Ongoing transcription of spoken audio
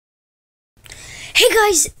Hey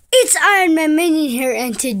guys, it's Iron Man Minion here,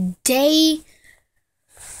 and today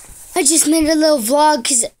I just made a little vlog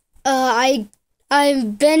because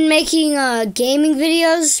I've been making gaming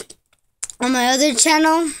videos on my other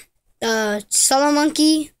channel, Solo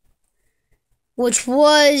Monkey, which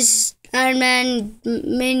was Iron Man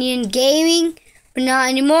Minion Gaming, but not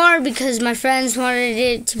anymore because my friends wanted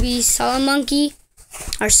it to be Solo Monkey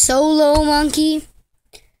or Solo Monkey.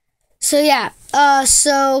 So yeah,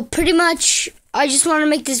 so pretty much I just want to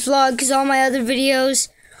make this vlog because all my other videos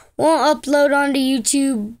won't upload onto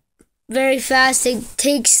YouTube very fast. It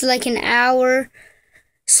takes like an hour.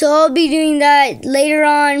 So I'll be doing that later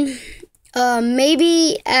on.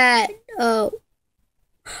 Maybe at,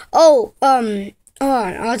 hold on,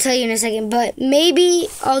 I'll tell you in a second. But maybe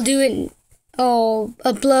I'll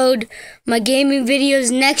upload my gaming videos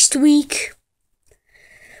next week.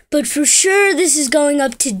 But for sure, this is going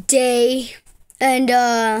up today. And,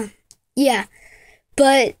 yeah.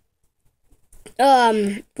 But,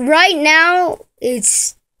 right now,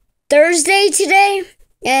 it's Thursday today.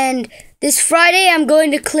 And this Friday, I'm going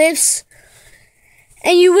to Cliffs.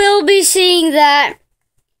 And you will be seeing that.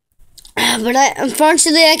 But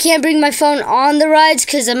unfortunately, I can't bring my phone on the rides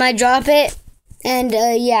because I might drop it. And,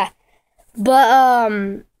 yeah. But,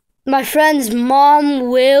 my friend's mom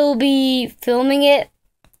will be filming it.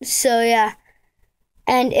 So, yeah.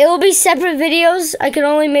 And it will be separate videos. I can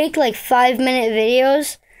only make like 5-minute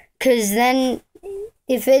videos. Because then,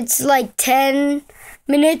 if it's like 10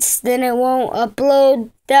 minutes, then it won't upload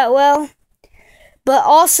that well. But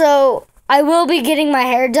also, I will be getting my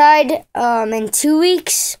hair dyed in 2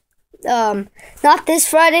 weeks. Not this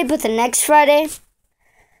Friday, but the next Friday.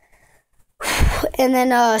 And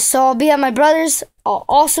then, so I'll be at my brother's. I'll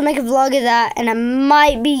also make a vlog of that. And I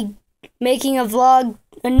might be making a vlog,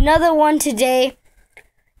 another one today.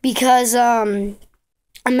 Because, I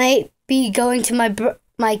might be going to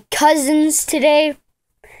my cousin's today.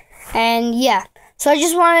 And, yeah. So I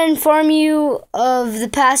just want to inform you of the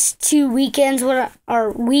past 2 weekends,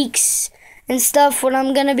 or weeks and stuff, what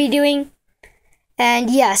I'm going to be doing. And,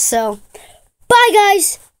 yeah, so, bye,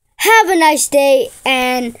 guys. Have a nice day,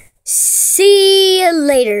 and see you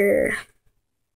later.